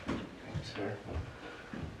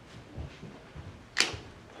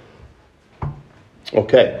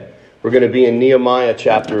Okay, we're going to be in Nehemiah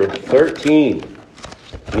chapter 13.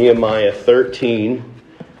 Nehemiah 13.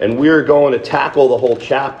 And we're going to tackle the whole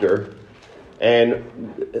chapter.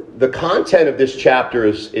 And the content of this chapter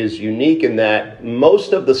is unique in that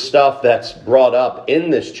most of the stuff that's brought up in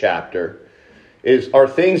this chapter are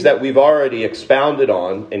things that we've already expounded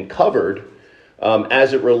on and covered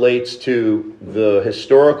as it relates to the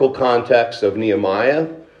historical context of Nehemiah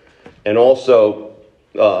and also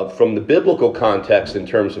from the biblical context in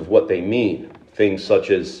terms of what they mean. Things such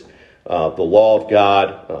as the law of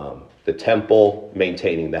God, the temple,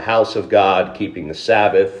 maintaining the house of God, keeping the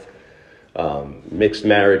Sabbath, mixed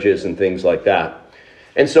marriages and things like that.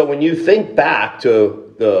 And so when you think back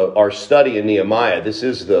to our study in Nehemiah, this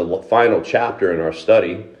is the final chapter in our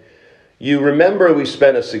study, you remember we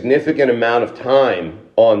spent a significant amount of time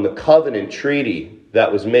on the covenant treaty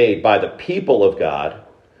that was made by the people of God,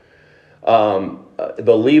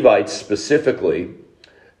 the Levites specifically,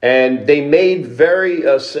 and they made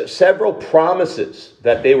several promises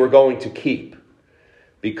that they were going to keep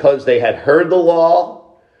because they had heard the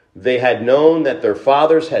law, they had known that their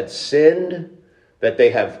fathers had sinned, that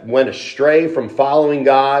they have went astray from following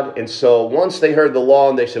God. And so once they heard the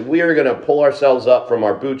law and they said, we are going to pull ourselves up from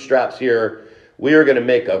our bootstraps here, we are going to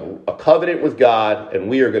make a covenant with God, and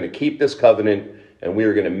we are going to keep this covenant, and we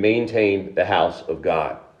are going to maintain the house of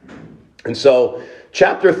God. And so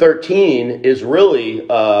chapter 13 is really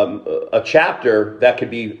a chapter that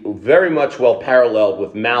could be very much well paralleled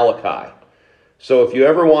with Malachi. So if you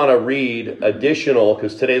ever want to read additional,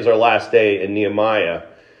 because today's our last day in Nehemiah,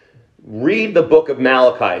 read the book of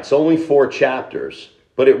Malachi. It's only 4 chapters,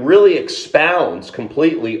 but it really expounds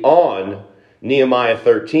completely on Nehemiah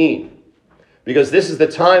 13. Because this is the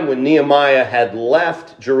time when Nehemiah had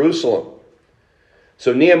left Jerusalem.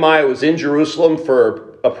 So Nehemiah was in Jerusalem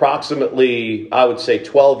for approximately, I would say,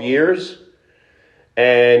 12 years.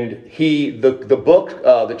 And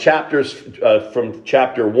the chapters from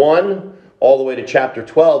chapter 1 all the way to chapter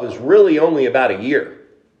 12 is really only about a year.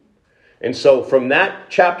 And so from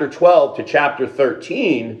that chapter 12 to chapter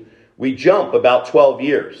 13, we jump about 12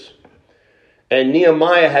 years. And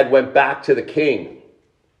Nehemiah had went back to the king.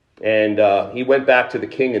 And he went back to the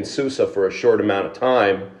king in Susa for a short amount of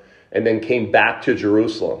time and then came back to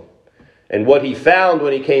Jerusalem. And what he found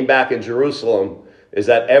when he came back in Jerusalem is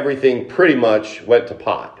that everything pretty much went to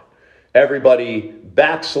pot. Everybody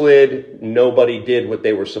backslid. Nobody did what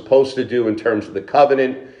they were supposed to do in terms of the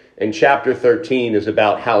covenant. And chapter 13 is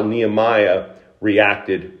about how Nehemiah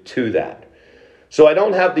reacted to that. So I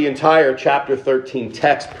don't have the entire chapter 13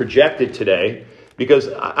 text projected today because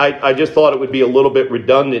I just thought it would be a little bit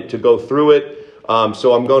redundant to go through it.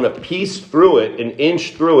 So I'm going to piece through it and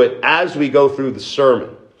inch through it as we go through the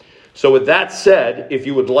sermon. So with that said, if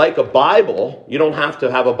you would like a Bible, you don't have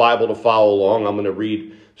to have a Bible to follow along. I'm going to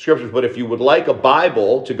read scriptures. But if you would like a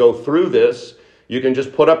Bible to go through this, you can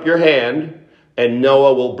just put up your hand and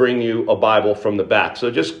Noah will bring you a Bible from the back. So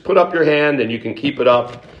just put up your hand and you can keep it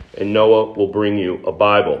up and Noah will bring you a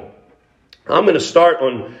Bible. I'm going to start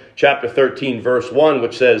on chapter 13, verse 1,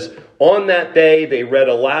 which says, on that day they read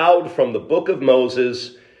aloud from the book of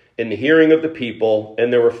Moses in the hearing of the people,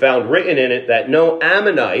 and there were found written in it that no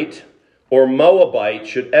Ammonite or Moabite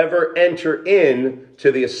should ever enter in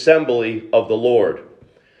to the assembly of the Lord,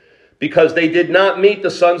 because they did not meet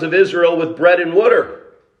the sons of Israel with bread and water,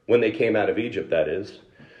 when they came out of Egypt, that is,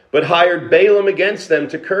 but hired Balaam against them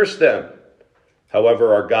to curse them.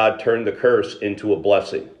 However, our God turned the curse into a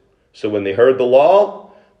blessing. So when they heard the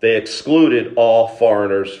law, they excluded all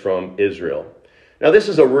foreigners from Israel. Now, this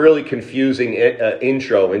is a really confusing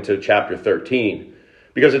intro into chapter 13,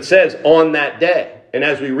 because it says, on that day. And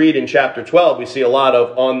as we read in chapter 12, we see a lot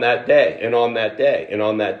of on that day, and on that day, and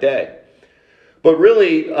on that day. But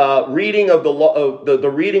really, reading of the law, the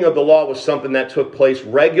reading of the law was something that took place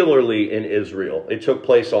regularly in Israel. It took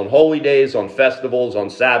place on holy days, on festivals, on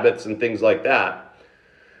Sabbaths, and things like that.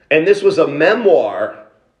 And this was a memoir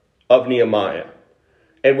of Nehemiah.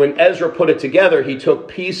 And when Ezra put it together, he took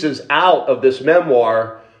pieces out of this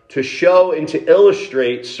memoir to show and to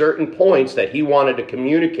illustrate certain points that he wanted to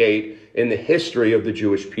communicate in the history of the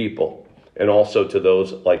Jewish people, and also to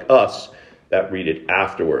those like us that read it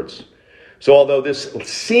afterwards. So although this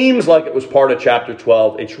seems like it was part of chapter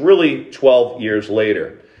 12, it's really 12 years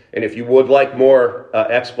later. And if you would like more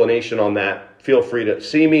explanation on that, feel free to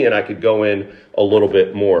see me and I could go in a little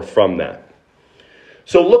bit more from that.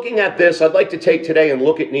 So looking at this, I'd like to take today and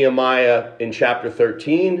look at Nehemiah in chapter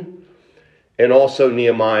 13 and also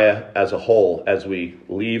Nehemiah as a whole as we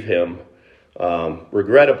leave him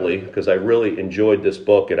regrettably, because I really enjoyed this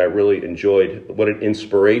book, and I really enjoyed what an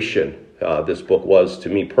inspiration this book was to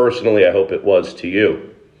me personally. I hope it was to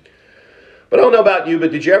you. But I don't know about you,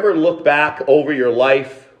 but did you ever look back over your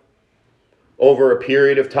life, over a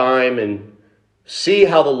period of time, and see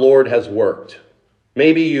how the Lord has worked?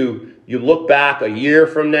 Maybe you look back a year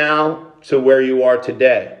from now to where you are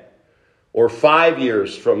today, or 5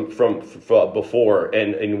 years from before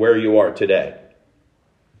and where you are today.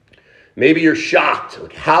 Maybe you're shocked.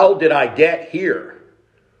 Like, how did I get here?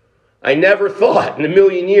 I never thought in a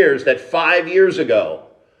million years that 5 years ago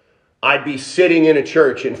I'd be sitting in a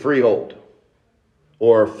church in Freehold.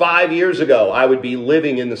 Or 5 years ago I would be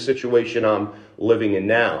living in the situation I'm living in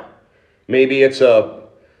now. Maybe it's a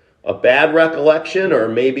bad recollection, or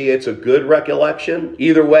maybe it's a good recollection.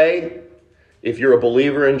 Either way, if you're a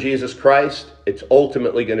believer in Jesus Christ, it's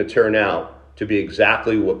ultimately going to turn out to be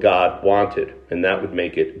exactly what God wanted, and that would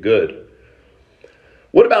make it good.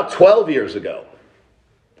 What about 12 years ago?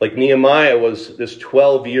 Like Nehemiah was this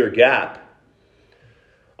 12-year gap.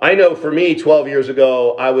 I know for me, 12 years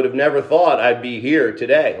ago, I would have never thought I'd be here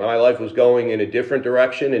today. My life was going in a different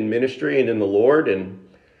direction in ministry and in the Lord. And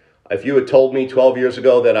if you had told me 12 years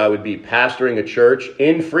ago that I would be pastoring a church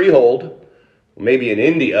in Freehold, maybe in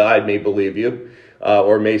India, I may believe you,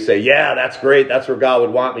 or may say, yeah, that's great, that's where God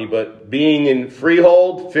would want me. But being in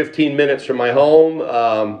Freehold, 15 minutes from my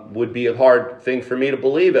home, would be a hard thing for me to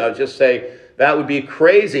believe. I would just say, that would be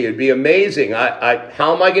crazy. It'd be amazing.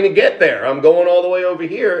 How am I going to get there? I'm going all the way over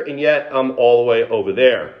here, and yet I'm all the way over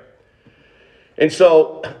there. And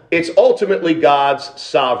so it's ultimately God's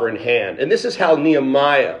sovereign hand. And this is how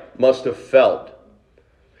Nehemiah must have felt.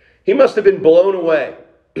 He must have been blown away.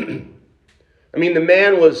 I mean, the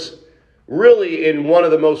man was really in one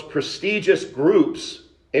of the most prestigious groups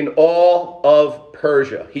in all of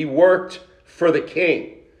Persia. He worked for the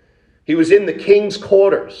king. He was in the king's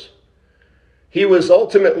quarters. He was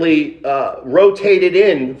ultimately rotated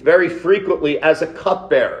in very frequently as a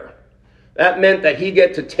cupbearer. That meant that he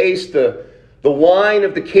get to taste the wine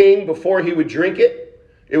of the king before he would drink it.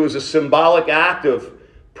 It was a symbolic act of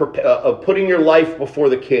putting your life before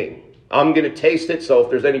the king. I'm going to taste it, so if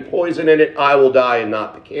there's any poison in it, I will die and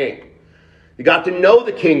not the king. He got to know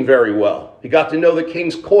the king very well. He got to know the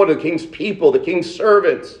king's court, the king's people, the king's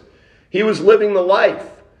servants. He was living the life.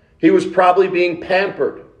 He was probably being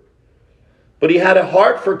pampered. But he had a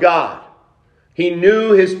heart for God. He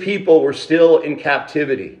knew his people were still in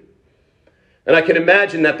captivity. And I can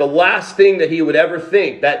imagine that the last thing that he would ever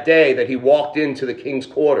think that day that he walked into the king's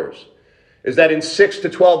quarters is that in 6 to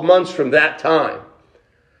 12 months from that time,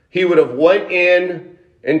 he would have went in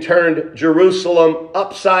and turned Jerusalem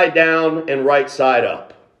upside down and right side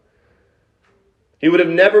up. He would have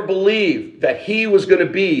never believed that he was going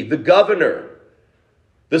to be the governor,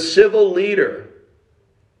 the civil leader,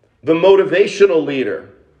 the motivational leader,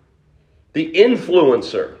 the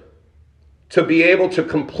influencer, to be able to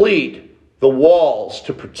complete the walls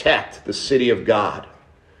to protect the city of God.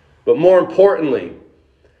 But more importantly,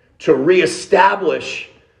 to reestablish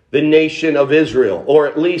the nation of Israel, or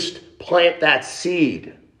at least plant that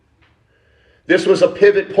seed. This was a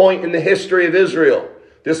pivot point in the history of Israel.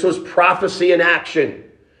 This was prophecy in action.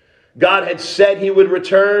 God had said he would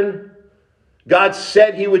return. God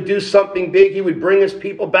said he would do something big. He would bring his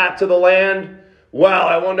people back to the land. Well,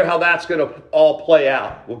 I wonder how that's going to all play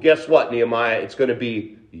out. Well, guess what, Nehemiah? It's going to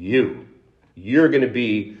be you. You're going to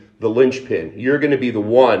be the linchpin. You're going to be the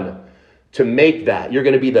one to make that. You're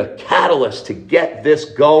going to be the catalyst to get this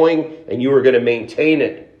going, and you are going to maintain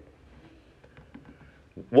it.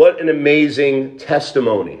 What an amazing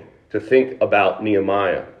testimony to think about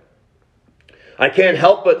Nehemiah. I can't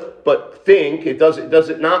help but think, does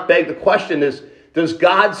it not beg the question, does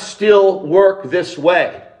God still work this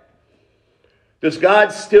way? Does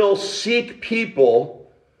God still seek people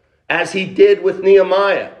as he did with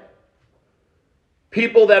Nehemiah?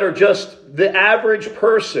 People that are just the average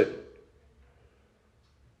person,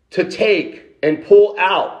 to take and pull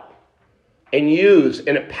out and use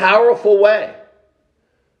in a powerful way.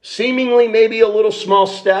 Seemingly maybe a little small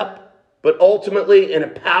step, but ultimately in a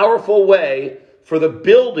powerful way for the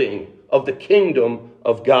building of the kingdom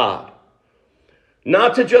of God.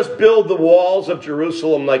 Not to just build the walls of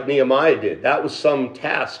Jerusalem like Nehemiah did. That was some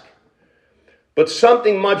task. But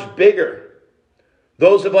something much bigger.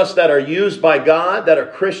 Those of us that are used by God, that are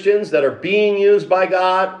Christians, that are being used by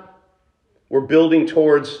God, we're building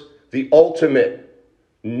towards the ultimate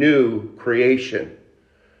new creation,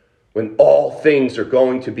 when all things are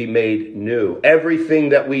going to be made new. Everything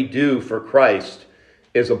that we do for Christ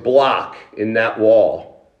is a block in that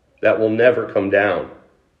wall that will never come down.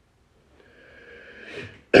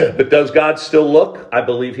 But does God still look? I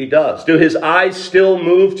believe he does. Do his eyes still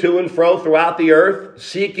move to and fro throughout the earth,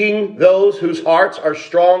 seeking those whose hearts are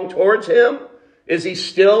strong towards him? Is he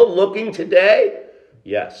still looking today?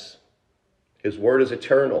 Yes. His word is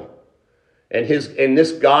eternal. And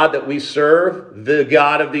this God that we serve, the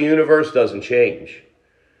God of the universe, doesn't change.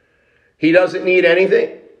 He doesn't need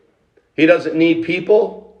anything. He doesn't need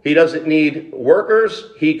people. He doesn't need workers.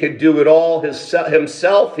 He could do it all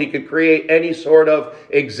himself. He could create any sort of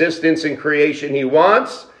existence and creation he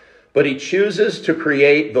wants. But he chooses to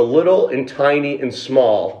create the little and tiny and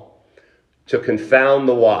small to confound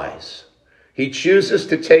the wise. He chooses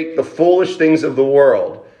to take the foolish things of the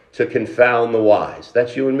world to confound the wise.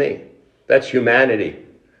 That's you and me. That's humanity.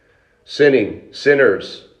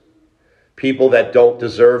 Sinners, people that don't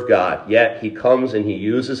deserve God. Yet he comes and he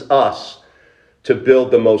uses us to build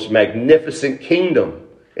the most magnificent kingdom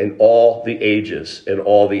in all the ages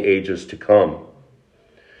to come.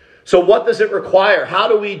 So what does it require? How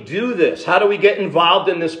do we do this? How do we get involved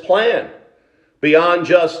in this plan? Beyond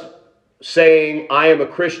just saying, I am a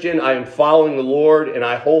Christian, I am following the Lord, and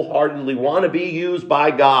I wholeheartedly want to be used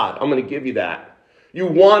by God. I'm going to give you that. You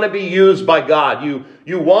want to be used by God.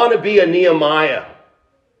 You want to be a Nehemiah.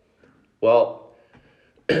 Well,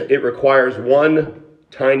 it requires one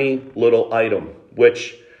tiny little item,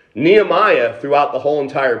 which Nehemiah, throughout the whole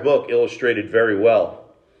entire book, illustrated very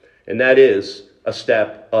well. And that is a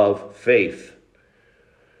step of faith.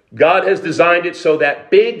 God has designed it so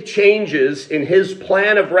that big changes in his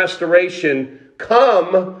plan of restoration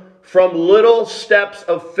come from little steps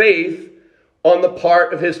of faith on the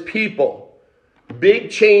part of his people.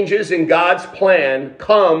 Big changes in God's plan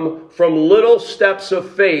come from little steps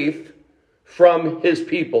of faith from his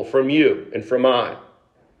people, from you and from I.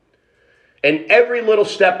 And every little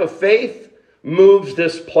step of faith moves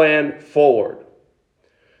this plan forward.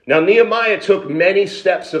 Now, Nehemiah took many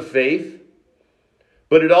steps of faith,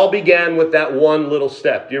 but it all began with that one little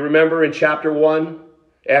step. Do you remember in chapter 1,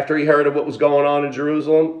 after he heard of what was going on in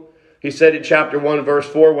Jerusalem? He said in chapter 1, verse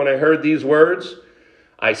 4, when I heard these words,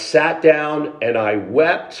 I sat down and I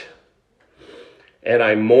wept and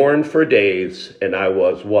I mourned for days, and I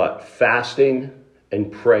was what? Fasting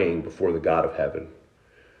and praying before the God of heaven.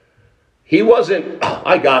 He wasn't,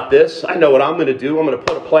 I got this. I know what I'm going to do. I'm going to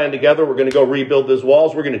put a plan together. We're going to go rebuild these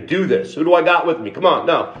walls. We're going to do this. Who do I got with me? Come on.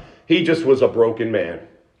 No. He just was a broken man.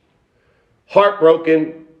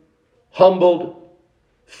 Heartbroken, humbled,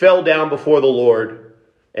 fell down before the Lord.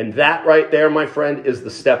 And that right there, my friend, is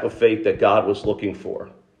the step of faith that God was looking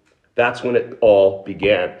for. That's when it all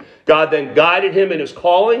began. God then guided him in his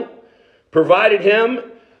calling, provided him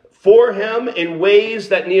for him in ways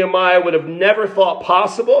that Nehemiah would have never thought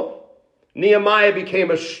possible. Nehemiah became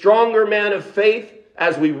a stronger man of faith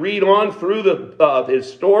as we read on through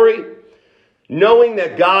his story, knowing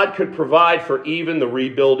that God could provide for even the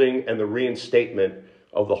rebuilding and the reinstatement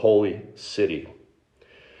of the holy city.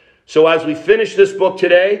 So as we finish this book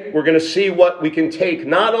today, we're going to see what we can take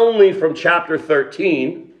not only from chapter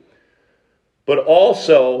 13, but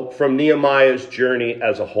also from Nehemiah's journey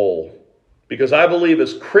as a whole. Because I believe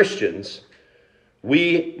as Christians,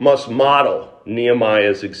 we must model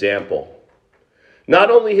Nehemiah's example.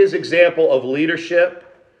 Not only his example of leadership,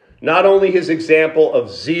 not only his example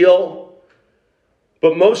of zeal,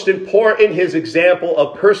 but most important, his example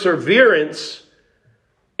of perseverance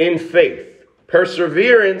in faith.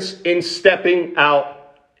 Perseverance in stepping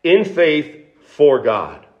out in faith for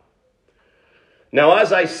God. Now,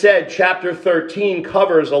 as I said, chapter 13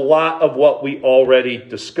 covers a lot of what we already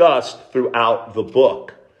discussed throughout the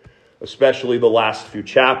book, especially the last few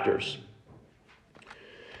chapters.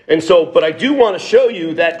 And so, but I do want to show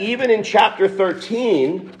you that even in chapter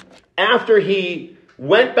 13, after he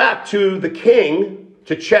went back to the king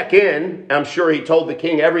to check in, I'm sure he told the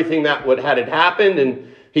king everything that had happened,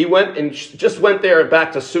 and he went and just went there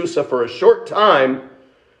back to Susa for a short time,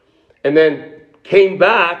 and then came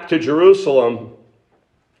back to Jerusalem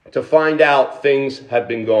to find out things had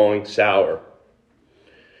been going sour.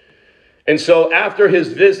 And so after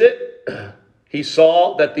his visit, he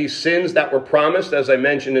saw that these sins that were promised, as I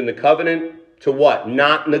mentioned in the covenant, to what?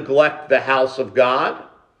 Not neglect the house of God,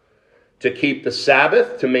 to keep the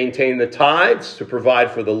Sabbath, to maintain the tithes, to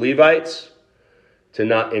provide for the Levites, to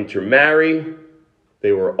not intermarry.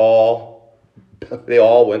 They all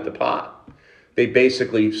went to pot. They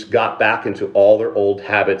basically got back into all their old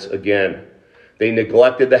habits again. They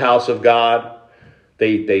neglected the house of God.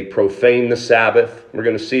 They profaned the Sabbath. We're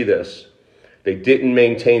going to see this. They didn't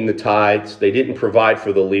maintain the tithes. They didn't provide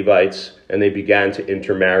for the Levites. And they began to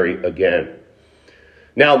intermarry again.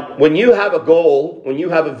 Now, when you have a goal, when you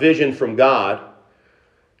have a vision from God,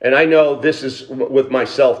 And I know this is with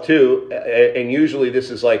myself too, and usually this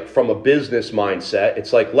is like from a business mindset.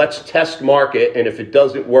 It's like, let's test market, and if it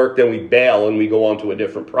doesn't work, then we bail and we go on to a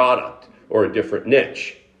different product or a different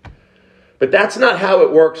niche. But that's not how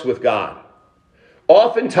it works with God.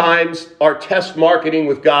 Oftentimes, our test marketing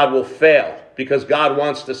with God will fail because God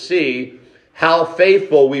wants to see how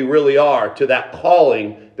faithful we really are to that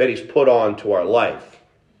calling that he's put on to our life.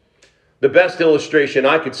 The best illustration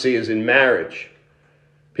I could see is in marriage.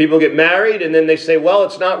 People get married and then they say, well,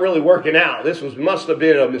 it's not really working out. Must have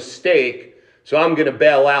been a mistake, so I'm going to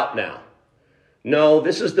bail out now. No,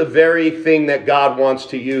 this is the very thing that God wants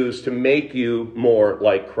to use to make you more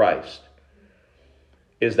like Christ,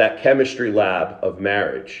 is that chemistry lab of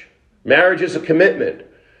marriage. Marriage is a commitment.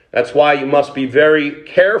 That's why you must be very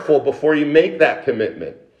careful before you make that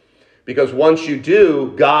commitment. Because once you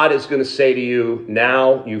do, God is going to say to you,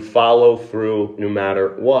 now you follow through no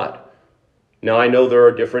matter what. Now, I know there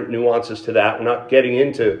are different nuances to that. We're not getting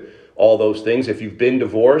into all those things. If you've been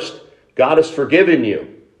divorced, God has forgiven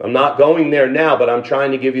you. I'm not going there now, but I'm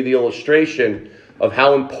trying to give you the illustration of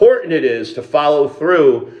how important it is to follow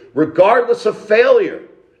through, regardless of failure,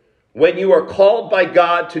 when you are called by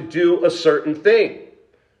God to do a certain thing.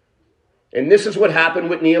 And this is what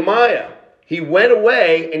happened with Nehemiah. He went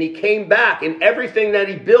away and he came back, and everything that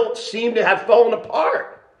he built seemed to have fallen apart.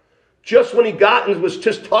 Just when he got and was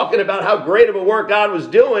just talking about how great of a work God was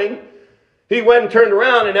doing, he went and turned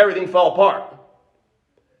around and everything fell apart.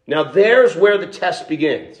 Now there's where the test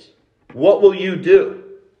begins. What will you do?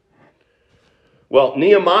 Well,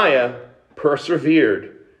 Nehemiah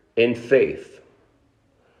persevered in faith.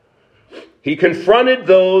 He confronted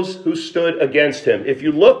those who stood against him. If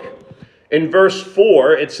you look in verse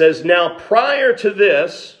 4, it says, now prior to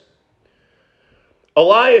this,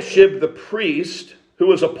 Eliashib the priest, who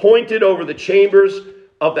was appointed over the chambers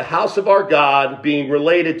of the house of our God, being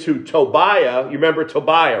related to Tobiah. You remember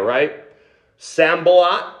Tobiah, right?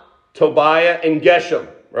 Sanballat, Tobiah, and Geshem,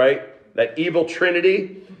 right? That evil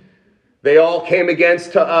trinity. They all came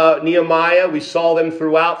against Nehemiah. We saw them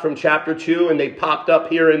throughout from chapter 2, and they popped up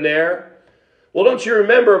here and there. Well, don't you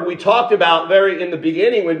remember, we talked about very in the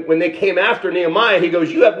beginning when they came after Nehemiah, he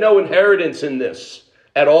goes, you have no inheritance in this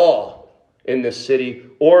at all, in this city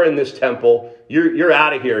or in this temple. You're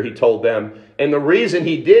out of here, he told them. And the reason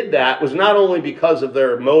he did that was not only because of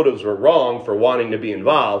their motives were wrong for wanting to be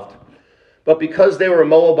involved, but because they were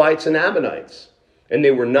Moabites and Ammonites. And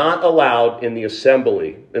they were not allowed in the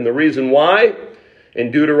assembly. And the reason why, in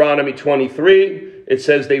Deuteronomy 23, it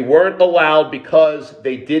says they weren't allowed because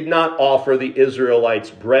they did not offer the Israelites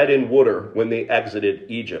bread and water when they exited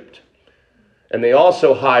Egypt. And they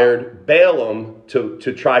also hired Balaam to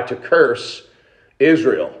try to curse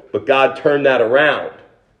Israel. But God turned that around.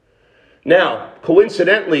 Now,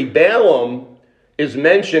 coincidentally, Balaam is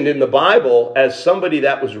mentioned in the Bible as somebody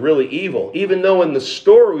that was really evil. Even though in the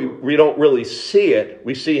story we don't really see it.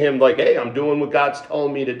 We see him like, hey, I'm doing what God's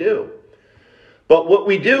telling me to do. But what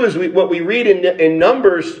we do is what we read in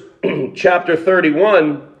Numbers chapter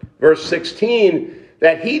 31, verse 16,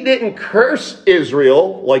 that he didn't curse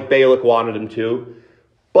Israel like Balak wanted him to,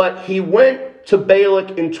 but he went to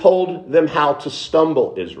Balak and told them how to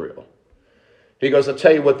stumble Israel. He goes, I'll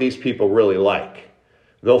tell you what these people really like.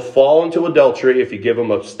 They'll fall into adultery if you give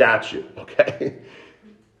them a statue, okay?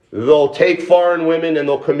 They'll take foreign women and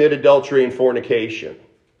they'll commit adultery and fornication.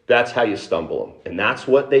 That's how you stumble them. And that's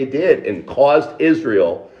what they did and caused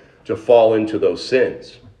Israel to fall into those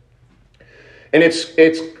sins. And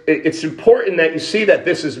it's important that you see that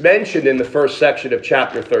this is mentioned in the first section of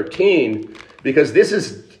chapter 13, because this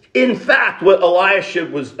is, in fact, what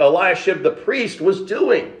Eliashib the priest was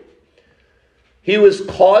doing. He was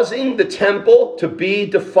causing the temple to be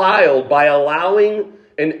defiled by allowing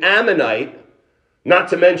an Ammonite, not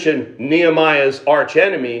to mention Nehemiah's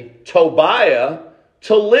archenemy, Tobiah,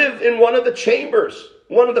 to live in one of the chambers,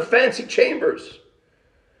 one of the fancy chambers.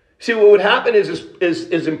 See, what would happen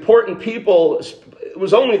is important people, it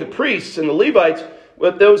was only the priests and the Levites,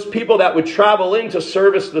 but those people that would travel in to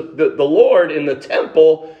service the Lord in the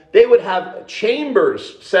temple, they would have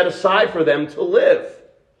chambers set aside for them to live.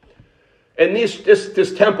 And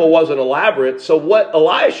this temple wasn't elaborate, so what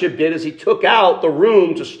Eliashib did is he took out the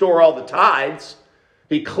room to store all the tithes,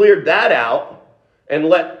 he cleared that out, and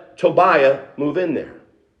let Tobiah move in there.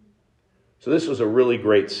 So this was a really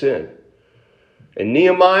great sin. And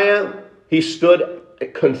Nehemiah, he stood,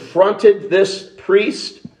 confronted this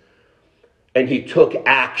priest, and he took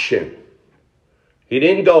action. He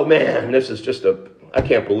didn't go, man, this is just I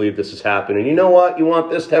can't believe this is happening. You know what? You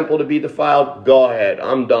want this temple to be defiled? Go ahead.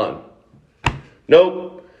 I'm done.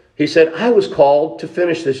 Nope. He said, I was called to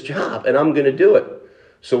finish this job, and I'm going to do it.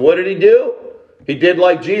 So what did he do? He did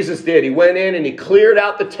like Jesus did. He went in and he cleared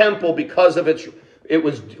out the temple because of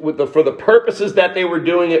for the purposes that they were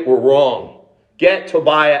doing it were wrong. Get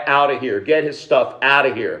Tobiah out of here. Get his stuff out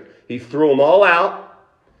of here. He threw them all out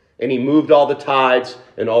and he moved all the tithes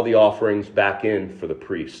and all the offerings back in for the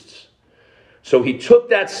priests. So he took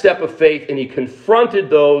that step of faith and he confronted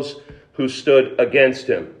those who stood against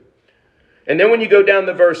him. And then when you go down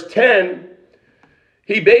to verse 10,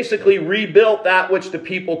 he basically rebuilt that which the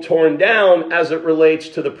people torn down as it relates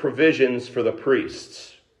to the provisions for the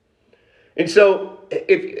priests. And so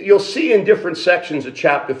if you'll see in different sections of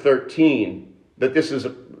chapter 13 that this is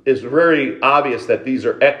very obvious that these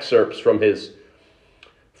are excerpts from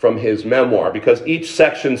his memoir, because each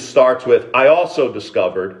section starts with, I also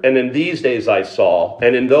discovered, and in these days I saw,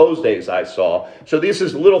 and in those days I saw. So this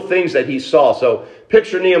is little things that he saw. So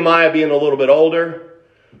picture Nehemiah being a little bit older,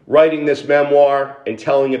 writing this memoir and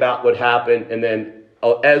telling about what happened, and then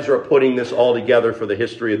Ezra putting this all together for the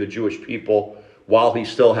history of the Jewish people while he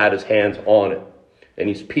still had his hands on it. And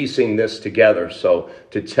he's piecing this together so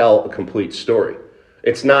to tell a complete story.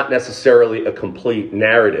 It's not necessarily a complete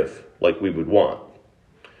narrative like we would want.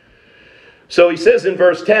 So he says in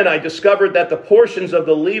verse 10, I discovered that the portions of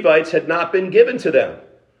the Levites had not been given to them,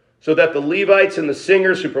 so that the Levites and the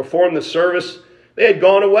singers who performed the service, they had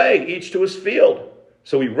gone away, each to his field.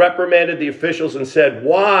 So he reprimanded the officials and said,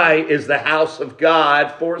 why is the house of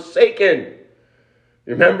God forsaken?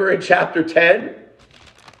 Remember in chapter 10?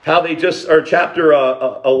 How they just, or chapter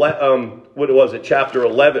 11, chapter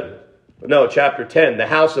 11. No, chapter 10, the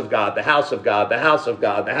house of God, the house of God, the house of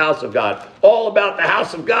God, the house of God. All about the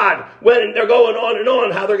house of God. When they're going on and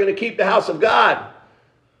on, how they're going to keep the house of God.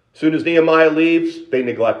 As soon as Nehemiah leaves, they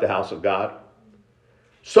neglect the house of God.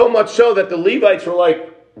 So much so that the Levites were like,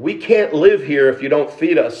 we can't live here if you don't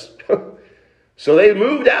feed us. So they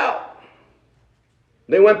moved out.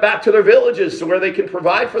 They went back to their villages to where they can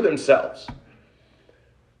provide for themselves.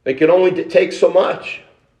 They can only take so much.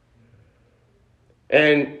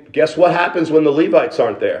 And guess what happens when the Levites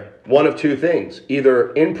aren't there? One of two things.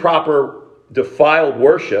 Either improper, defiled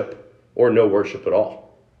worship or no worship at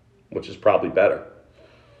all, which is probably better.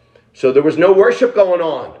 So there was no worship going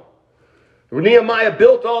on. Nehemiah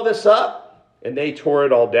built all this up and they tore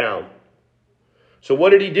it all down. So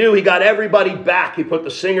what did he do? He got everybody back. He put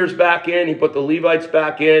the singers back in. He put the Levites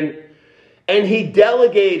back in. And he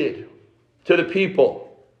delegated to the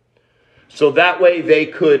people. So that way they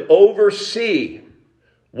could oversee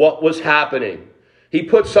what was happening. He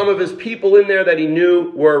put some of his people in there that he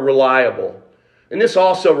knew were reliable. And this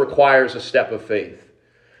also requires a step of faith.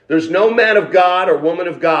 There's no man of God or woman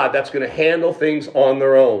of God that's going to handle things on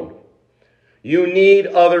their own. You need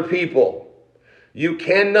other people. You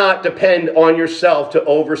cannot depend on yourself to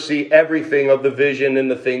oversee everything of the vision and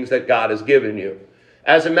the things that God has given you.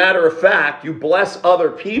 As a matter of fact, you bless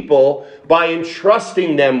other people by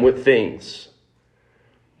entrusting them with things.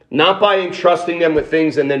 Not by entrusting them with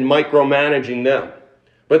things and then micromanaging them.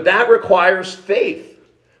 But that requires faith.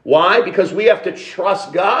 Why? Because we have to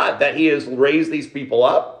trust God that He has raised these people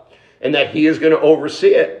up and that He is going to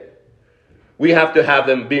oversee it. We have to have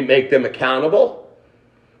them make them accountable.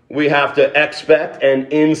 We have to expect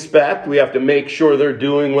and inspect. We have to make sure they're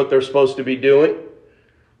doing what they're supposed to be doing.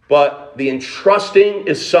 But the entrusting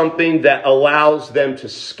is something that allows them to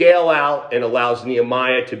scale out and allows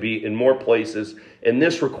Nehemiah to be in more places. And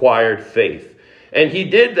this required faith. And he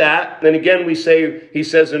did that. And again, he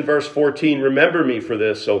says in verse 14, remember me for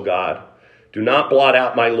this, O God. Do not blot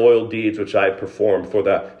out my loyal deeds which I have performed for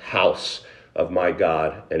the house of my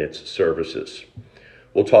God and its services.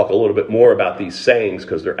 We'll talk a little bit more about these sayings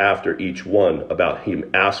because they're after each one about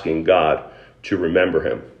him asking God to remember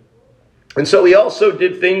him. And so he also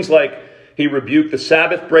did things like he rebuked the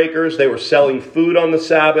Sabbath breakers. They were selling food on the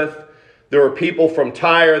Sabbath. There were people from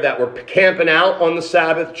Tyre that were camping out on the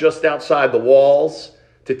Sabbath just outside the walls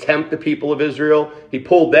to tempt the people of Israel. He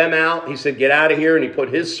pulled them out. He said, get out of here. And he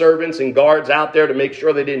put his servants and guards out there to make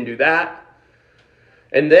sure they didn't do that.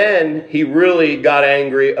 And then he really got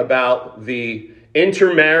angry about the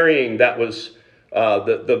intermarrying that was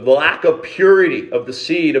the lack of purity of the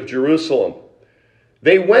seed of Jerusalem.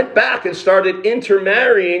 They went back and started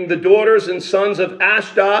intermarrying the daughters and sons of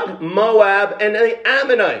Ashdod, Moab, and the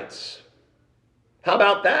Ammonites. How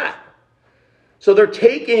about that? So they're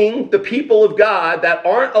taking the people of God that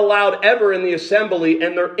aren't allowed ever in the assembly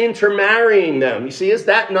and they're intermarrying them. You see, is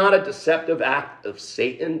that not a deceptive act of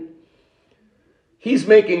Satan? He's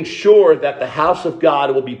making sure that the house of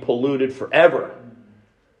God will be polluted forever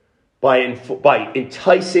by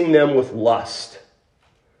enticing them with lust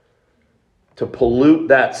to pollute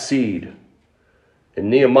that seed.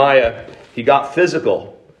 And Nehemiah, he got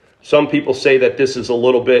physical. Some people say that this is a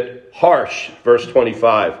little bit harsh, verse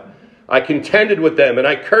 25. I contended with them, and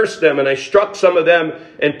I cursed them, and I struck some of them,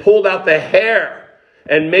 and pulled out the hair,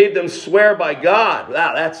 and made them swear by God.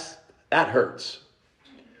 Wow, that hurts.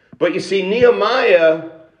 But you see, Nehemiah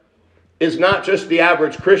is not just the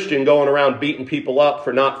average Christian going around beating people up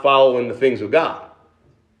for not following the things of God.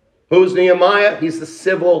 Who's Nehemiah? He's the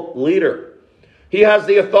civil leader. He has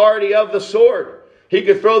the authority of the sword. He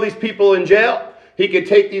could throw these people in jail. He could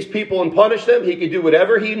take these people and punish them. He could do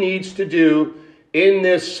whatever he needs to do in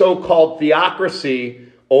this so-called theocracy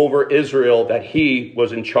over Israel that he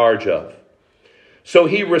was in charge of. So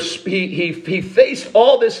he faced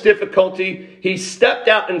all this difficulty. He stepped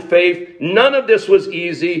out in faith. None of this was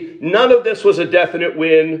easy. None of this was a definite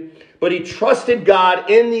win. But he trusted God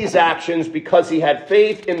in these actions because he had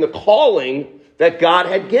faith in the calling that God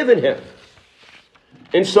had given him.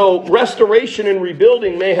 And so restoration and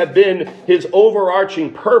rebuilding may have been his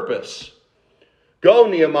overarching purpose. Go,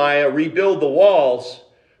 Nehemiah, rebuild the walls.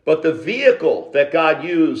 But the vehicle that God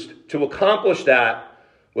used to accomplish that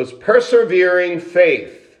was persevering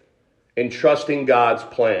faith in trusting God's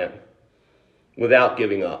plan without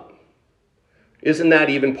giving up. Isn't that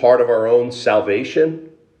even part of our own salvation?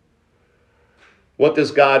 What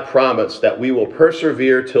does God promise? That we will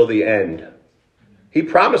persevere till the end. He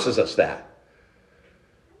promises us that.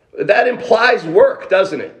 That implies work,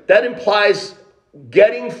 doesn't it? That implies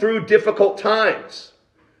getting through difficult times.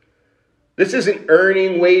 This isn't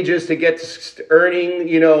earning wages to get to earning,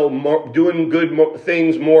 doing good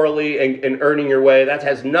things morally and earning your way. That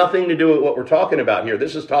has nothing to do with what we're talking about here.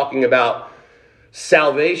 This is talking about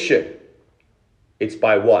salvation. It's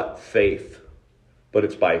by what? Faith. But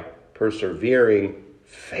it's by persevering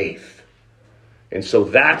faith. And so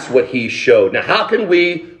that's what he showed. Now, how can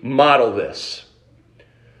we model this?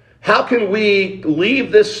 How can we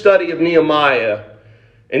leave this study of Nehemiah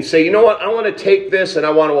and say, you know what, I want to take this and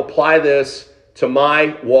I want to apply this to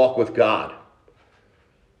my walk with God?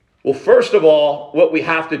 Well, first of all, what we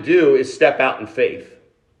have to do is step out in faith.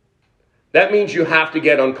 That means you have to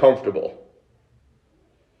get uncomfortable.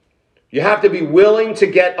 You have to be willing to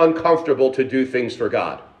get uncomfortable to do things for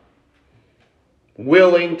God.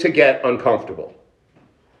 Willing to get uncomfortable.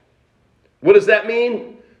 What does that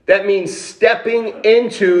mean? That means stepping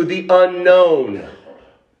into the unknown.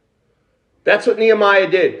 That's what Nehemiah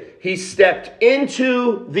did. He stepped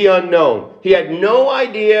into the unknown. He had no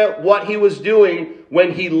idea what he was doing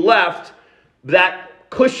when he left that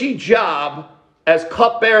cushy job as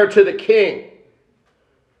cupbearer to the king.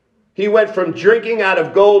 He went from drinking out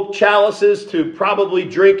of gold chalices to probably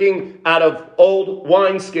drinking out of old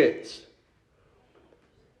wineskins.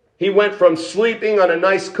 He went from sleeping on a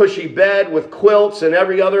nice cushy bed with quilts and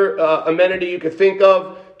every other amenity you could think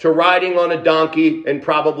of to riding on a donkey and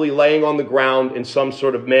probably laying on the ground in some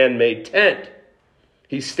sort of man-made tent.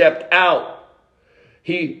 He stepped out.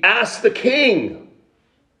 He asked the king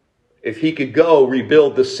if he could go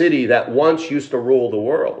rebuild the city that once used to rule the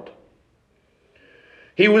world.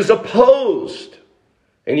 He was opposed,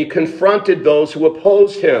 and he confronted those who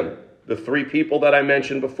opposed him, the three people that I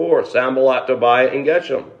mentioned before, Sanballat, Tobiah, and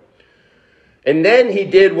Geshem. And then he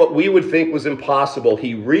did what we would think was impossible.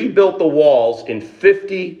 He rebuilt the walls in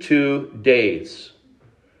 52 days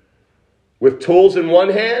with tools in one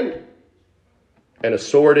hand and a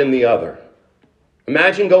sword in the other.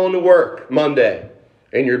 Imagine going to work Monday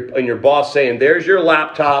and your boss saying, there's your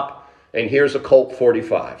laptop and here's a Colt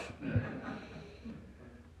 45.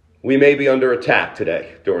 We may be under attack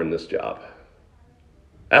today during this job.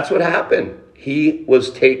 That's what happened. He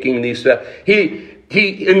was taking these steps. He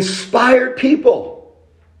inspired people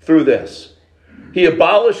through this. He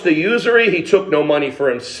abolished the usury. He took no money for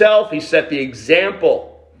himself. He set the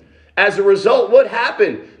example. As a result, what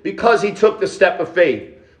happened? Because he took the step of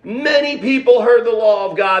faith, many people heard the law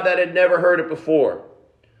of God that had never heard it before.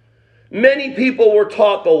 Many people were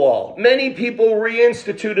taught the law. Many people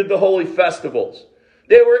reinstituted the holy festivals.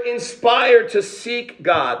 They were inspired to seek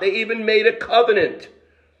God. They even made a covenant.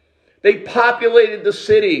 They populated the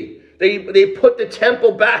city. They put the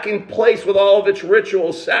temple back in place with all of its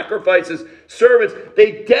rituals, sacrifices, servants.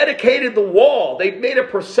 They dedicated the wall. They made a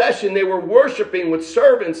procession. They were worshiping with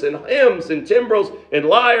servants and hymns and timbrels and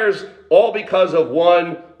lyres, all because of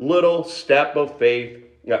one little step of faith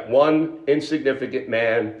that one insignificant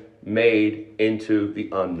man made into the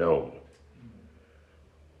unknown.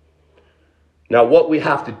 Now, what we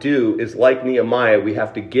have to do is, like Nehemiah, we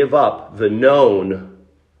have to give up the known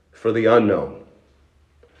for the unknown.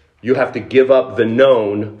 You have to give up the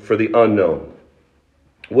known for the unknown.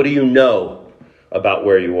 What do you know about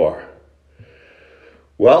where you are?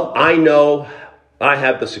 Well, I know I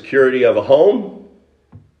have the security of a home.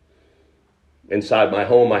 Inside my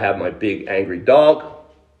home, I have my big angry dog.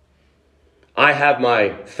 I have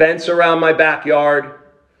my fence around my backyard.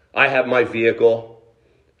 I have my vehicle.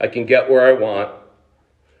 I can get where I want.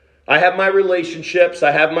 I have my relationships.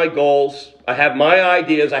 I have my goals. I have my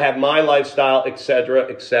ideas. I have my lifestyle, etc.,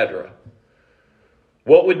 etc.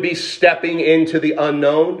 What would be stepping into the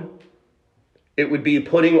unknown? It would be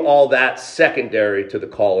putting all that secondary to the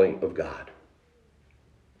calling of God.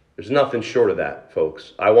 There's nothing short of that,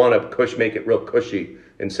 folks. I want to make it real cushy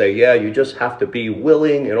and say, yeah, you just have to be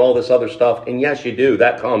willing and all this other stuff. And yes, you do.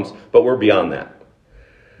 That comes, but we're beyond that.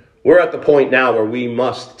 We're at the point now where we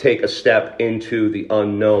must take a step into the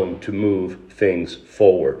unknown to move things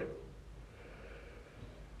forward.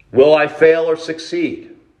 Will I fail or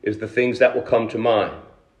succeed is the things that will come to mind.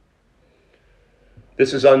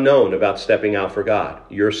 This is unknown about stepping out for God.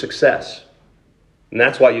 Your success. And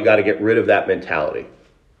that's why you got to get rid of that mentality.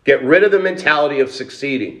 Get rid of the mentality of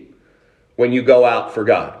succeeding when you go out for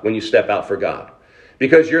God, when you step out for God.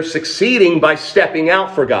 Because you're succeeding by stepping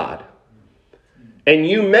out for God. And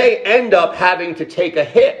you may end up having to take a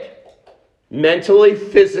hit. Mentally,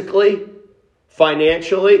 physically,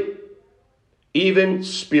 financially, even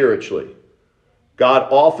spiritually. God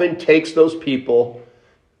often takes those people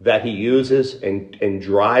that he uses and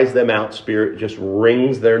dries them out, just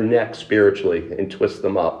wrings their neck spiritually and twists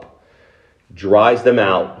them up, dries them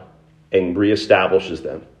out and reestablishes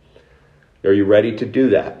them. Are you ready to do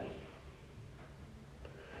that?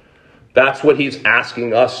 That's what he's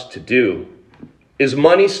asking us to do. Is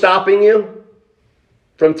money stopping you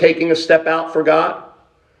from taking a step out for God?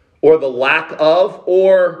 Or the lack of,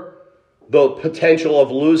 or the potential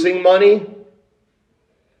of losing money?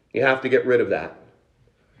 You have to get rid of that.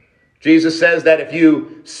 Jesus says that if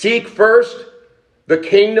you seek first the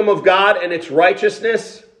kingdom of God and its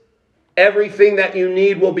righteousness, everything that you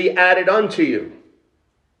need will be added unto you.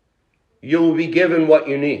 You will be given what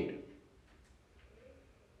you need.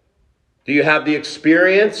 Do you have the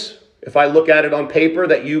experience, if I look at it on paper,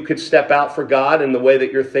 that you could step out for God in the way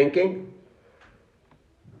that you're thinking?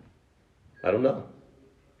 I don't know.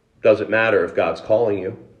 Doesn't matter if God's calling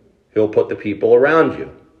you. He'll put the people around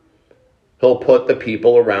you. He'll put the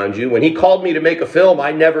people around you. When he called me to make a film,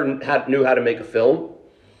 I never knew how to make a film.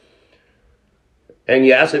 And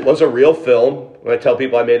yes, it was a real film. When I tell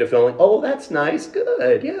people I made a film, like, oh, that's nice,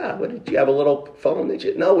 good, yeah. What, did you have a little phone?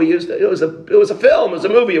 No, we used it. It was a film. It was a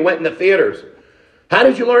movie. It went in the theaters. How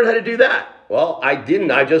did you learn how to do that? Well, I didn't.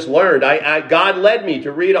 I just learned. God led me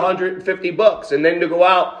to read 150 books and then to go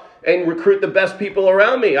out and recruit the best people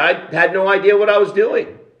around me. I had no idea what I was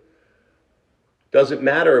doing. Doesn't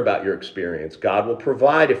matter about your experience. God will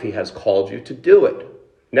provide if he has called you to do it.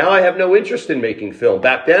 Now I have no interest in making film.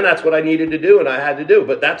 Back then, that's what I needed to do and I had to do.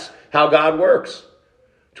 But that's how God works.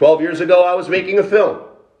 12 years ago, I was making a film.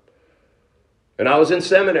 And I was in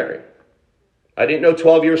seminary. I didn't know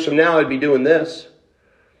 12 years from now I'd be doing this.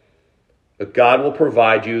 But God will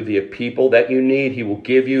provide you the people that you need. He will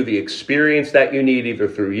give you the experience that you need, either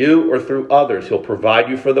through you or through others. He'll provide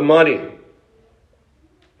you for the money.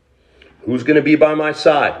 Who's going to be by my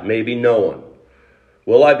side? Maybe no one.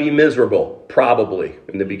 Will I be miserable? Probably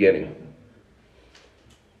in the beginning.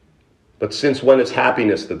 But since when is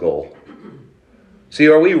happiness the goal? See,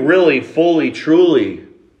 are we really fully, truly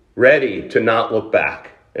ready to not look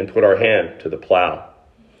back and put our hand to the plow?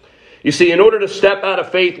 You see, in order to step out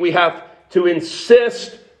of faith, we have to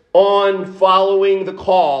insist on following the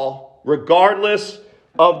call, regardless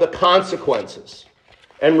of the consequences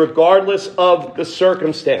and regardless of the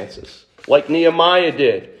circumstances. Like Nehemiah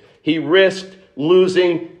did. He risked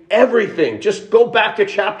losing everything. Just go back to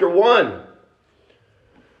chapter 1.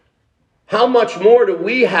 How much more do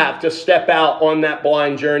we have to step out on that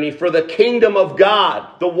blind journey for the kingdom of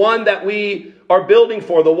God? The one that we are building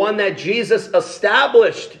for. The one that Jesus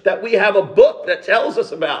established. That we have a book that tells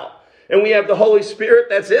us about. And we have the Holy Spirit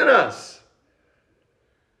that's in us.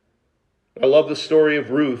 I love the story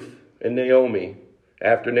of Ruth and Naomi.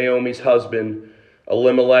 After Naomi's husband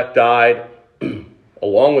Elimelech died,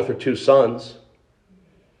 along with her 2 sons.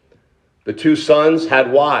 The 2 sons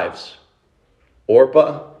had wives,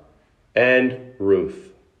 Orpah and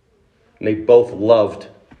Ruth. And they both loved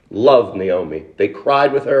Naomi. They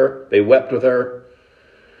cried with her. They wept with her.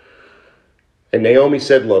 And Naomi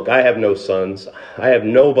said, look, I have no sons. I have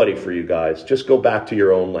nobody for you guys. Just go back to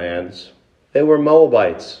your own lands. They were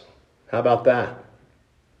Moabites. How about that?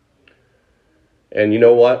 And you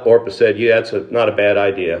know what? Orpah said, yeah, that's not a bad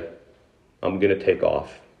idea. I'm going to take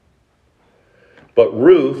off. But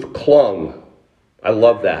Ruth clung. I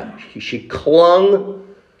love that. She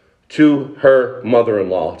clung to her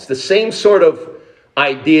mother-in-law. It's the same sort of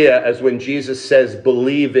idea as when Jesus says,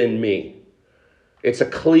 believe in me. It's a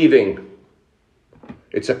cleaving.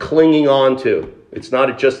 It's a clinging on to. It's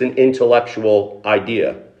not just an intellectual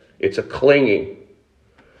idea. It's a clinging.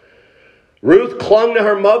 Ruth clung to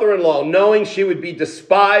her mother-in-law, knowing she would be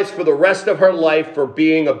despised for the rest of her life for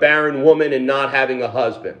being a barren woman and not having a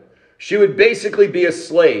husband. She would basically be a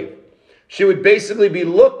slave. She would basically be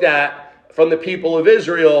looked at from the people of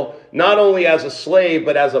Israel, not only as a slave,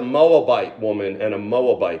 but as a Moabite woman and a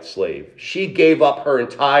Moabite slave. She gave up her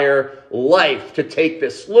entire life to take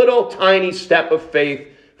this little tiny step of faith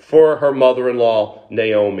for her mother-in-law,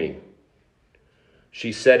 Naomi.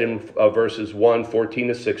 She said in verses 1:14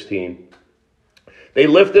 to 16, they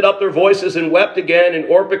lifted up their voices and wept again, and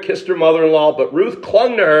Orpah kissed her mother-in-law, but Ruth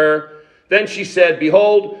clung to her. Then she said,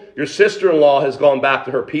 behold, your sister-in-law has gone back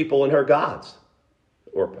to her people and her gods.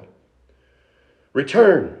 Orpah,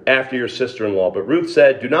 return after your sister-in-law. But Ruth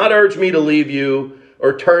said, do not urge me to leave you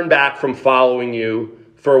or turn back from following you.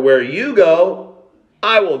 For where you go,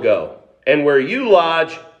 I will go. And where you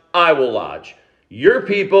lodge, I will lodge. Your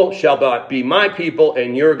people shall be my people,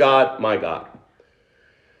 and your God, my God.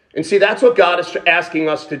 And see, that's what God is asking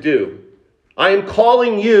us to do. I am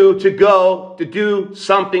calling you to go, to do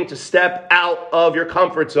something, to step out of your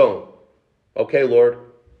comfort zone. Okay, Lord,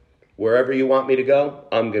 wherever you want me to go,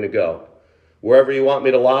 I'm going to go. Wherever you want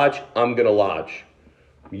me to lodge, I'm going to lodge.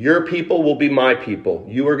 Your people will be my people.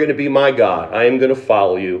 You are going to be my God. I am going to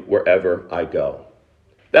follow you wherever I go.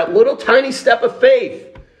 That little tiny step of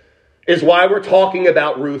faith is why we're talking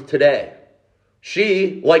about Ruth today.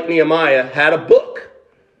 She, like Nehemiah, had a book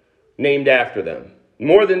named after them.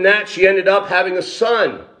 More than that, she ended up having a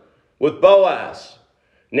son with Boaz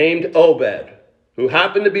named Obed, who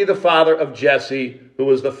happened to be the father of Jesse, who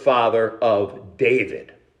was the father of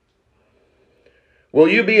David. Will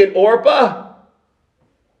you be an Orpah?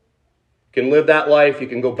 You can live that life. You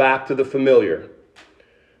can go back to the familiar,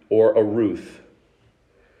 or a Ruth.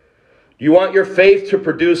 Do you want your faith to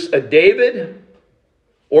produce a David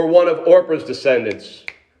or one of Orpah's descendants?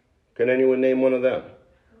 Can anyone name one of them?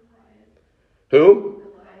 Who?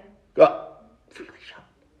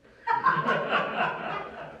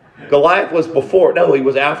 Goliath was before. No, he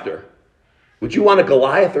was after. Would you want a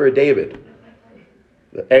Goliath or a David?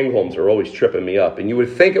 The Engholms are always tripping me up. And you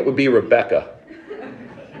would think it would be Rebecca.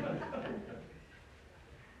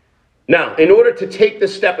 Now, in order to take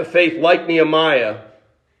this step of faith like Nehemiah,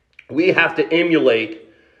 we have to emulate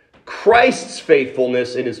Christ's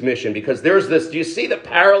faithfulness in his mission. Because there's this, do you see the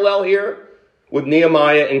parallel here with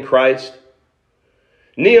Nehemiah and Christ?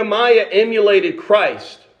 Nehemiah emulated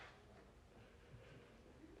Christ.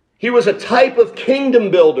 He was a type of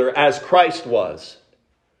kingdom builder as Christ was.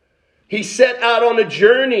 He set out on a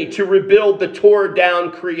journey to rebuild the torn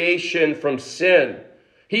down creation from sin.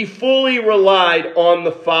 He fully relied on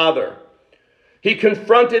the Father. He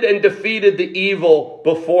confronted and defeated the evil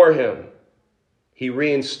before him. He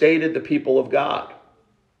reinstated the people of God.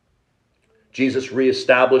 Jesus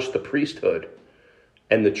reestablished the priesthood,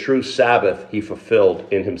 and the true Sabbath he fulfilled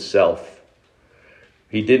in himself.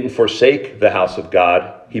 He didn't forsake the house of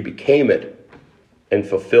God. He became it and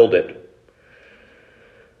fulfilled it.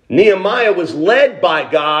 Nehemiah was led by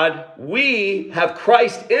God. We have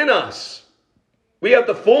Christ in us. We have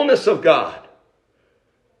the fullness of God.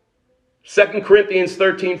 2 Corinthians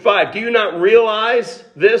 13:5. Do you not realize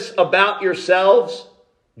this about yourselves?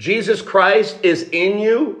 Jesus Christ is in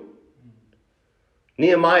you.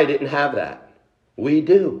 Nehemiah didn't have that. We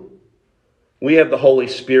do. We have the Holy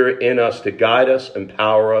Spirit in us to guide us,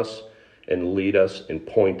 empower us, and lead us and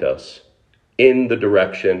point us in the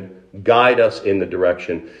direction, guide us in the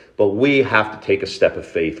direction. But we have to take a step of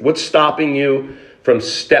faith. What's stopping you from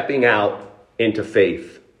stepping out into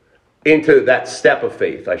faith? Into that step of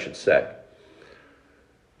faith, I should say.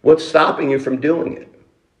 What's stopping you from doing it?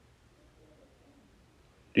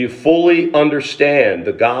 Do you fully understand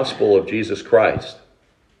the gospel of Jesus Christ?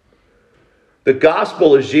 The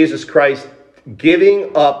gospel is Jesus Christ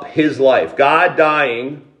giving up his life. God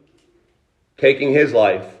dying, taking his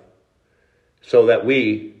life, so that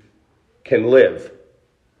we can live.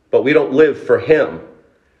 But we don't live for him.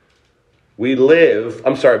 But we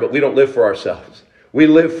don't live for ourselves. We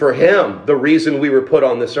live for him, the reason we were put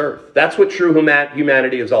on this earth. That's what true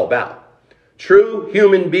humanity is all about. True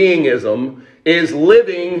human beingism is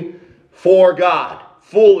living for God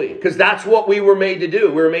fully, because that's what we were made to do.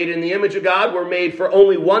 We were made in the image of God. We're made for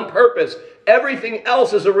only one purpose. Everything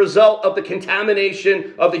else is a result of the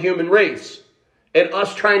contamination of the human race and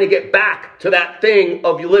us trying to get back to that thing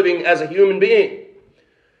of living as a human being.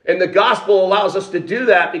 And the gospel allows us to do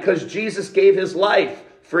that because Jesus gave his life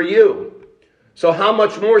for you. So how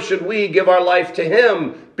much more should we give our life to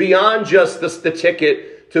him beyond just the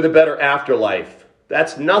ticket to the better afterlife?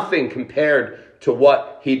 That's nothing compared to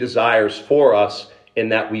what he desires for us, in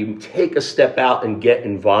that we take a step out and get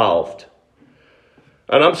involved.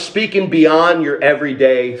 And I'm speaking beyond your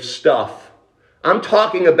everyday stuff. I'm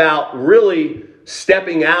talking about really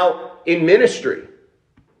stepping out in ministry,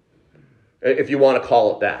 if you want to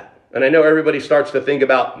call it that. And I know everybody starts to think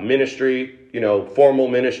about ministry, formal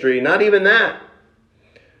ministry. Not even that.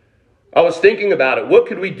 I was thinking about it. What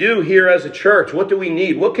could we do here as a church? What do we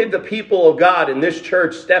need? What could the people of God in this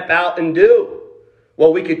church step out and do?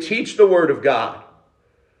 Well, we could teach the Word of God.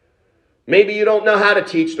 Maybe you don't know how to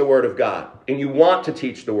teach the Word of God, and you want to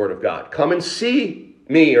teach the Word of God. Come and see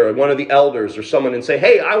me or one of the elders or someone and say,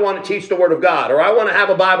 hey, I want to teach the Word of God, or I want to have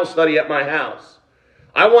a Bible study at my house.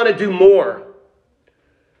 I want to do more.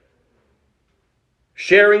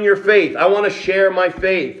 Sharing your faith. I want to share my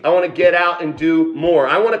faith. I want to get out and do more.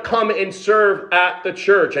 I want to come and serve at the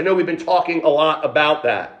church. I know we've been talking a lot about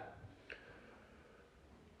that.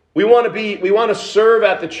 We want to serve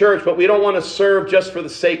at the church, but we don't want to serve just for the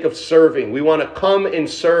sake of serving. We want to come and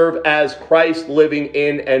serve as Christ living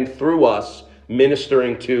in and through us,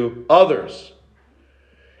 ministering to others.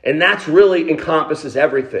 And that's really encompasses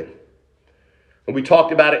everything. And we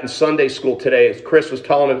talked about it in Sunday school today, as Chris was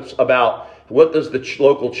telling us about what does the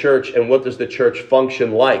local church and what does the church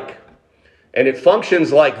function like. And it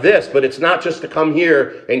functions like this, but it's not just to come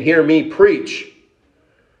here and hear me preach.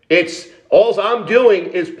 It's all I'm doing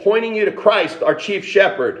is pointing you to Christ, our chief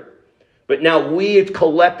shepherd. But now we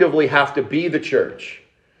collectively have to be the church.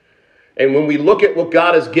 And when we look at what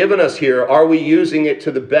God has given us here, are we using it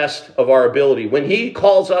to the best of our ability? When he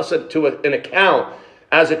calls us to an account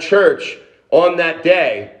as a church on that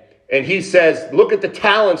day, and he says, look at the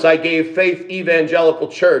talents I gave Faith Evangelical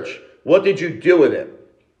Church. What did you do with it?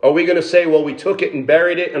 Are we going to say, well, we took it and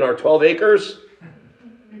buried it in our 12 acres?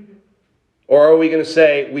 Or are we going to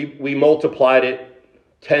say we multiplied it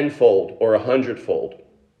tenfold or 100-fold?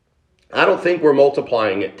 I don't think we're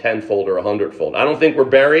multiplying it tenfold or 100-fold. I don't think we're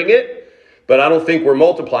burying it, but I don't think we're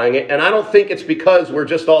multiplying it. And I don't think it's because we're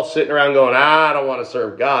just all sitting around going, I don't want to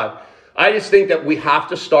serve God. I just think that we have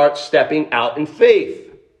to start stepping out in faith.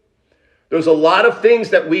 There's a lot of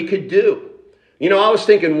things that we could do. I was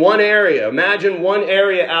thinking one area. Imagine one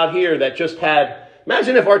area out here that just had,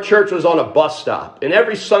 imagine if our church was on a bus stop. And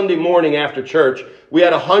every Sunday morning after church, we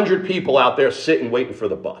had 100 people out there sitting waiting for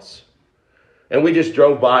the bus. And we just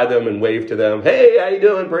drove by them and waved to them. Hey, how you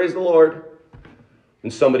doing? Praise the Lord.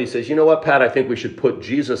 And somebody says, you know what, Pat? I think we should put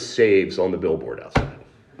Jesus Saves on the billboard outside.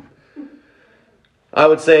 I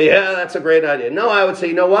would say, yeah, that's a great idea. No, I would say,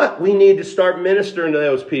 you know what? We need to start ministering to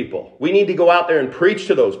those people. We need to go out there and preach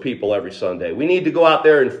to those people every Sunday. We need to go out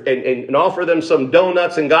there and offer them some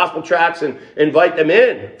donuts and gospel tracts and invite them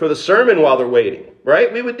in for the sermon while they're waiting,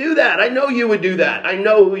 right? We would do that. I know you would do that. I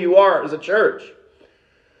know who you are as a church.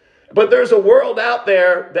 But there's a world out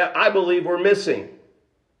there that I believe we're missing.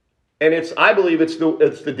 And I believe it's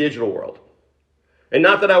the digital world. And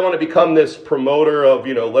not that I want to become this promoter of,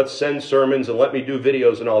 let's send sermons and let me do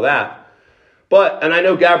videos and all that. And I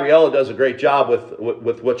know Gabriella does a great job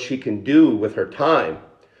with what she can do with her time.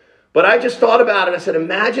 But I just thought about it. I said,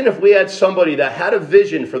 imagine if we had somebody that had a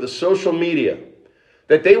vision for the social media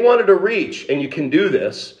that they wanted to reach, and you can do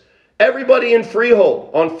this. Everybody in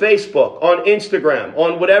Freehold, on Facebook, on Instagram,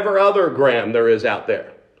 on whatever other gram there is out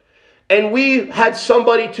there. And we had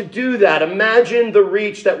somebody to do that. Imagine the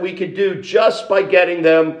reach that we could do just by getting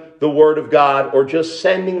them the Word of God or just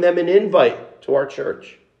sending them an invite to our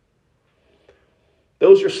church.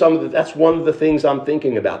 That's one of the things I'm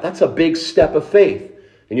thinking about. That's a big step of faith.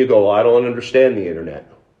 And you go, well, I don't understand the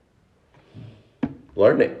internet.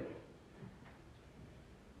 Learn it.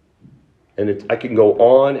 And I can go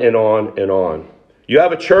on and on and on. You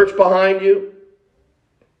have a church behind you.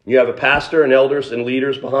 You have a pastor and elders and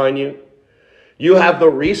leaders behind you. You have the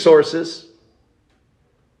resources.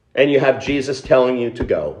 And you have Jesus telling you to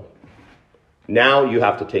go. Now you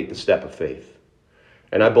have to take the step of faith.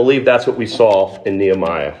 And I believe that's what we saw in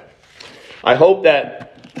Nehemiah. I hope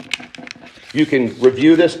that you can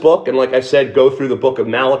review this book. And like I said, go through the book of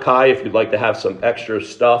Malachi if you'd like to have some extra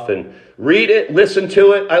stuff. And read it, listen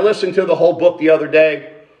to it. I listened to the whole book the other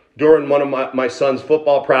day during one of my son's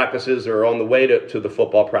football practices, or on the way to the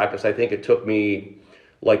football practice. I think it took me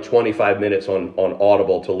like 25 minutes on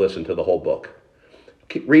Audible to listen to the whole book.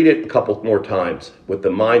 Read it a couple more times with the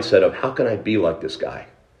mindset of, how can I be like this guy?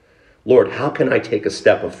 Lord, how can I take a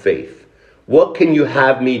step of faith? What can you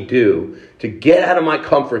have me do to get out of my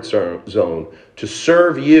comfort zone, to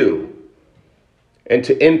serve you, and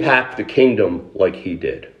to impact the kingdom like he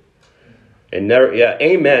did? And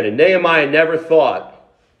amen. And Nehemiah never thought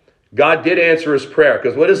God did answer his prayer.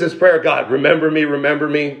 Because what is his prayer? God, remember me, remember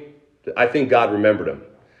me. I think God remembered him.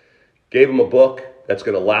 Gave him a book that's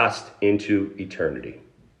going to last into eternity.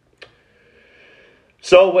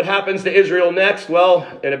 So what happens to Israel next? Well,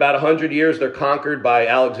 in about 100 years, they're conquered by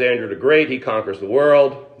Alexander the Great. He conquers the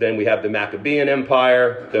world. Then we have the Maccabean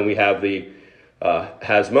Empire. Then we have the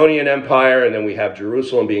Hasmonean Empire. And then we have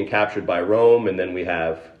Jerusalem being captured by Rome. And then we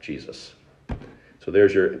have Jesus. So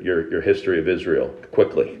there's your history of Israel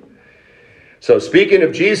quickly. So speaking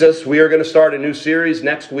of Jesus, we are going to start a new series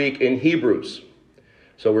next week in Hebrews.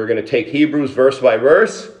 So we're going to take Hebrews verse by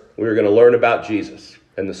verse. We're going to learn about Jesus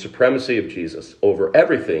and the supremacy of Jesus over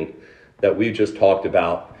everything that we just talked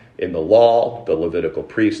about in the law, the Levitical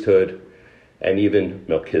priesthood, and even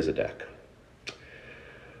Melchizedek.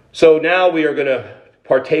 So now we are going to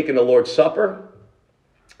partake in the Lord's Supper.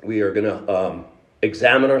 We are going to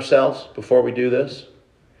examine ourselves before we do this.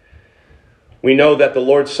 We know that the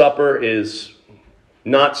Lord's Supper is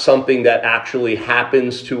not something that actually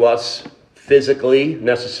happens to us physically,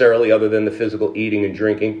 necessarily, other than the physical eating and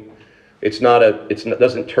drinking. It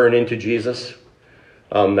doesn't turn into Jesus.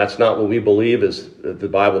 That's not what we believe, as the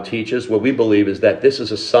Bible teaches. What we believe is that this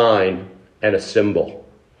is a sign and a symbol.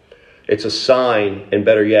 It's a sign, and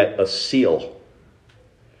better yet, a seal.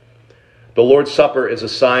 The Lord's Supper is a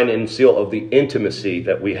sign and seal of the intimacy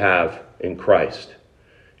that we have in Christ.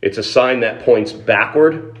 It's a sign that points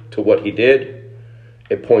backward to what he did.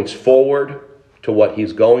 It points forward to what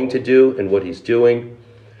he's going to do and what he's doing.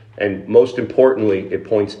 And most importantly, it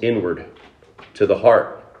points inward to the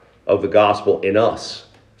heart of the gospel in us.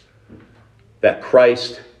 That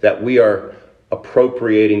Christ, that we are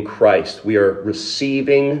appropriating Christ. We are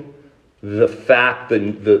receiving the fact,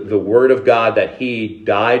 the word of God that he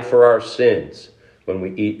died for our sins when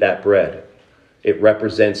we eat that bread. It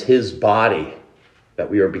represents his body that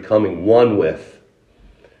we are becoming one with.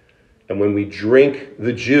 And when we drink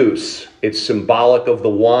the juice, it's symbolic of the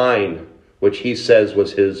wine, which he says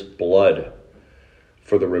was his blood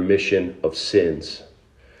for the remission of sins.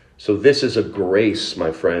 So this is a grace,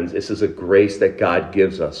 my friends. This is a grace that God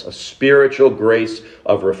gives us, a spiritual grace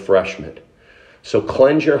of refreshment. So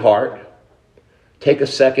cleanse your heart. Take a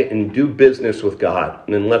second and do business with God.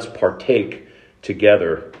 And then let's partake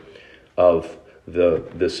together of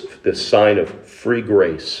this sign of free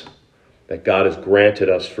grace that God has granted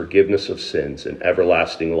us forgiveness of sins and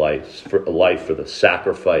everlasting life for the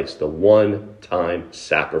sacrifice, the one-time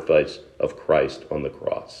sacrifice of Christ on the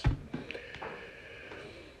cross.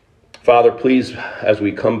 Father, please, as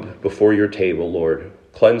we come before your table, Lord,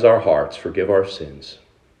 cleanse our hearts, forgive our sins.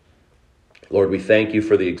 Lord, we thank you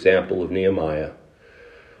for the example of Nehemiah.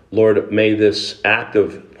 Lord, may this act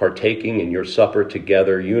of partaking in your supper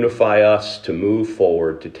together unify us to move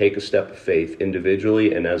forward, to take a step of faith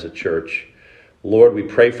individually and as a church. Lord, we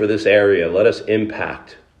pray for this area. Let us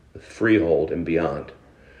impact the Freehold and beyond.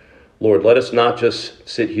 Lord, let us not just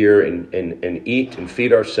sit here and eat and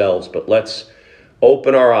feed ourselves, but let's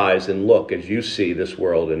open our eyes and look as you see this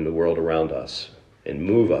world and the world around us and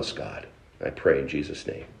move us, God. I pray in Jesus'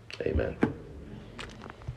 name. Amen.